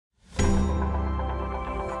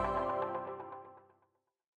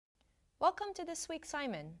Welcome to this week's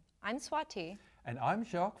Simon. I'm Swati. And I'm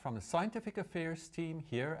Jacques from the Scientific Affairs team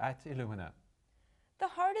here at Illumina. The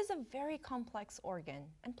heart is a very complex organ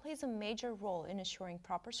and plays a major role in ensuring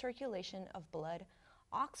proper circulation of blood,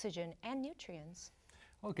 oxygen, and nutrients.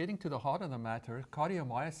 Well, getting to the heart of the matter,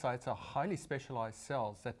 cardiomyocytes are highly specialized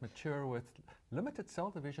cells that mature with limited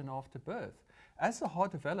cell division after birth. As the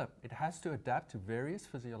heart develops, it has to adapt to various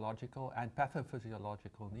physiological and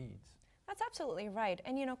pathophysiological needs. That's absolutely right.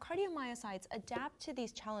 And cardiomyocytes adapt to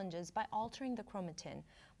these challenges by altering the chromatin,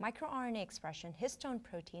 microRNA expression, histone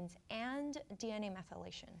proteins, and DNA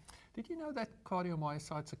methylation. Did you know that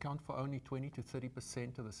cardiomyocytes account for only 20 to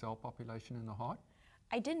 30% of the cell population in the heart?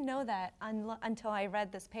 I didn't know that until I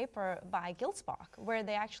read this paper by Gilsbach, where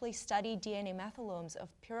they actually studied DNA methylomes of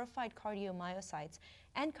purified cardiomyocytes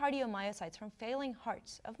and cardiomyocytes from failing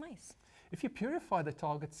hearts of mice. If you purify the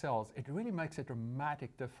target cells, it really makes a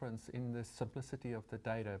dramatic difference in the simplicity of the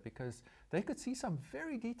data because they could see some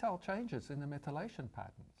very detailed changes in the methylation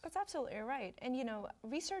patterns. That's absolutely right. And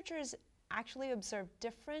researchers actually observed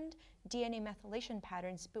different DNA methylation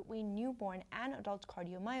patterns between newborn and adult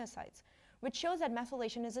cardiomyocytes, which shows that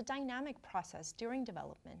methylation is a dynamic process during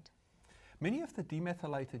development. Many of the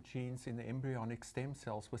demethylated genes in the embryonic stem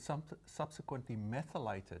cells were subsequently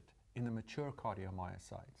methylated in the mature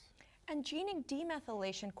cardiomyocytes. And gene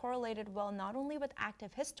demethylation correlated well not only with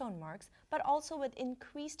active histone marks, but also with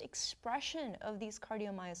increased expression of these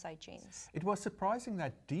cardiomyocyte genes. It was surprising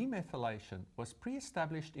that demethylation was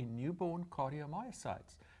pre-established in newborn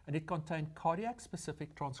cardiomyocytes, and it contained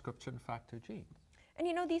cardiac-specific transcription factor genes.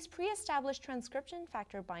 And these pre-established transcription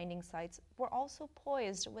factor binding sites were also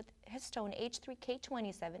poised with histone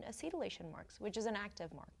H3K27 acetylation marks, which is an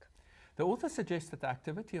active mark. The author suggests that the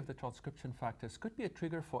activity of the transcription factors could be a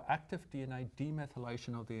trigger for active DNA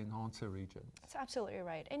demethylation of the enhancer region. That's absolutely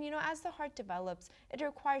right. And as the heart develops, it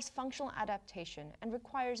requires functional adaptation and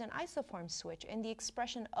requires an isoform switch in the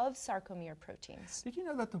expression of sarcomere proteins. Did you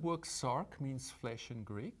know that the word sarc means flesh in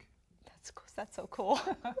Greek? That's so cool.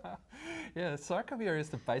 Yeah, sarcomere is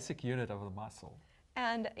the basic unit of the muscle.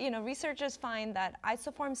 And researchers find that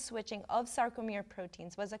isoform switching of sarcomere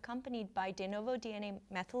proteins was accompanied by de novo DNA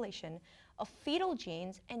methylation of fetal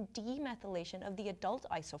genes and demethylation of the adult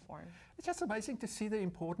isoform. It's just amazing to see the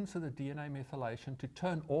importance of the DNA methylation to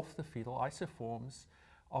turn off the fetal isoforms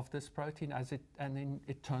of this protein and then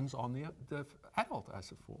it turns on the adult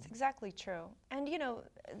isoform. It's exactly true. And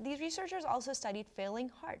these researchers also studied failing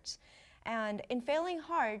hearts. And in failing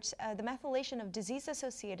hearts, the methylation of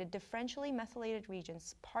disease-associated differentially methylated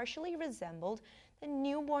regions partially resembled the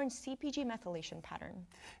newborn CpG methylation pattern.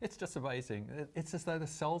 It's just amazing. It's as though the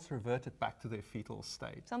cells reverted back to their fetal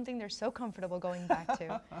state. Something they're so comfortable going back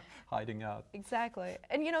to. Hiding out. Exactly.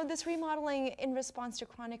 And this remodeling in response to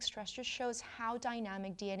chronic stress just shows how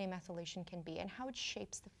dynamic DNA methylation can be and how it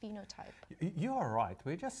shapes the phenotype. You are right.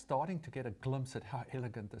 We're just starting to get a glimpse at how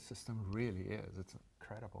elegant the system really is. It's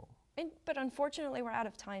incredible. But unfortunately, we're out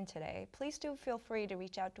of time today. Please do feel free to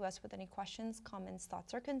reach out to us with any questions, comments,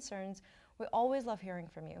 thoughts, or concerns. We always love hearing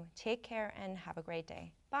from you. Take care and have a great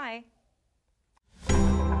day. Bye.